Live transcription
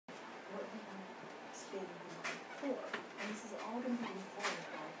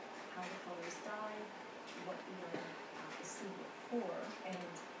what the yarn is suitable for,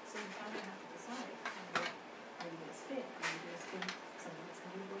 and so you kind of have to decide, what are you going to spin? Are you going to spin something that's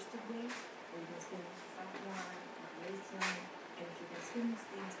going to be worsted weight, or are you going to spin fat yarn, or lace yarn? And if you're going to spin these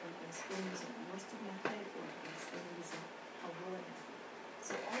things, are you going to spin using a worsted method, or are you going to spin using a woolen method?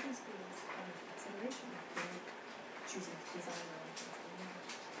 So all these things come into consideration when you're choosing to design your own things.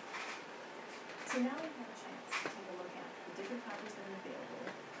 So now we have a chance to take a look at the different fibers that are available,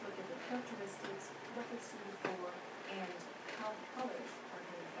 look at the characteristics, what they're suited for, and how the colors are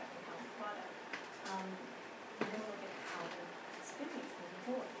going to affect the final product. We're going to look at how the spinning is moving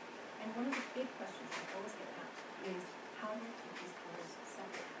forward. And one of the big questions I always get asked is, how do I keep these colors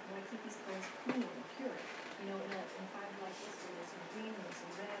separate? How do I keep these colors clean and pure? You know, in a fiber like this where there's some green and there's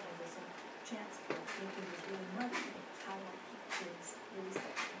some red and there's some chance for making this really muddy, how do I keep things really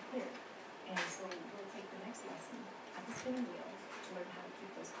separate and clear? And so we'll take the next lesson at the spinning wheel to learn how to keep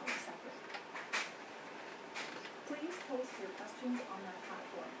those colors separate. Please post your questions on our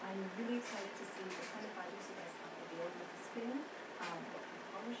platform. I'm really excited to see what kind of fibers you guys have available to spin, what kind of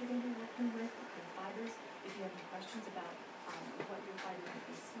colors you're going to be working with, what kind of fibers. If you have any questions about what your fiber might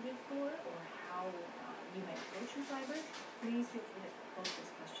be suited for or how you might approach your fiber, please feel free to post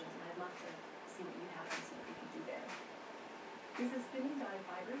those questions, and I'd love to see what you have and see what we can do there. This is Spinning Dyed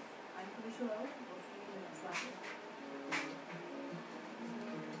Fibers. I'm Felicia Lowe. We'll see you in the next lesson.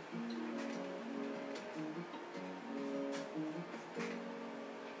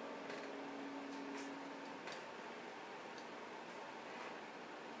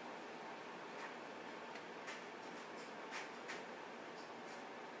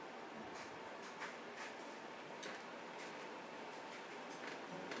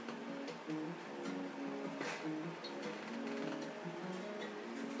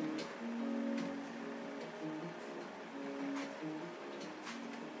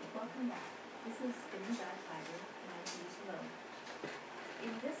 Welcome back. This is Spinning Dyed Fiber, and I'm Felicia Lowe.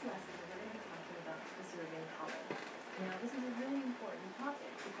 In this lesson, we're going to be talking about preserving color. Now, this is a really important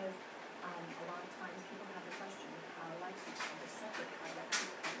topic because a lot of times people have the question, how do I keep colors separate? How do I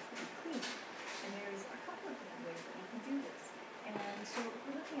keep colors really clean? And there's a couple of different ways that you can do this. And so if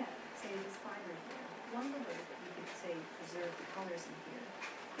we're looking at, say, this fiber here, one of the ways that you could, say, preserve the colors in here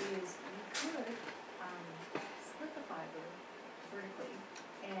is you could split the fiber vertically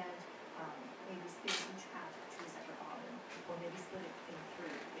and maybe spin each half to a separate bobbin, or maybe split it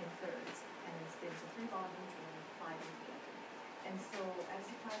in thirds, and then spin to 3 bobbins and then ply them together. And so as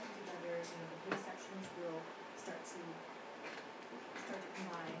you ply them together, the blue sections will start to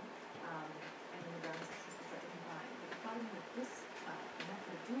combine, and then the brown sections will start to combine. But the problem with this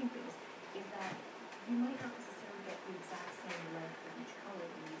method of doing things is that you might not necessarily get the exact same length of each color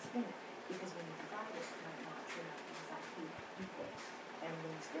when you spin it, because when you divide it, it might not turn out exactly equal. And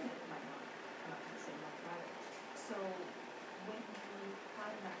when you spin it, it might not come out to the same length either. So when you ply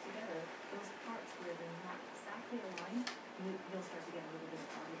them back together, those parts where they're not exactly aligned, you'll start to get a little bit of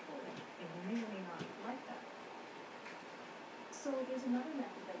body folding, and you may or may not like that. So there's another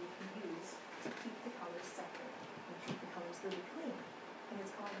method that we can use to keep the colors separate and keep the colors really clean, and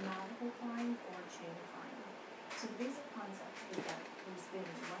it's called Navajo plying or chain plying. So the basic concept is that you spin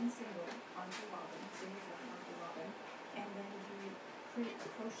one single onto a bobbin, single yarn onto a bobbin, and then you create a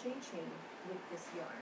crochet chain with this yarn.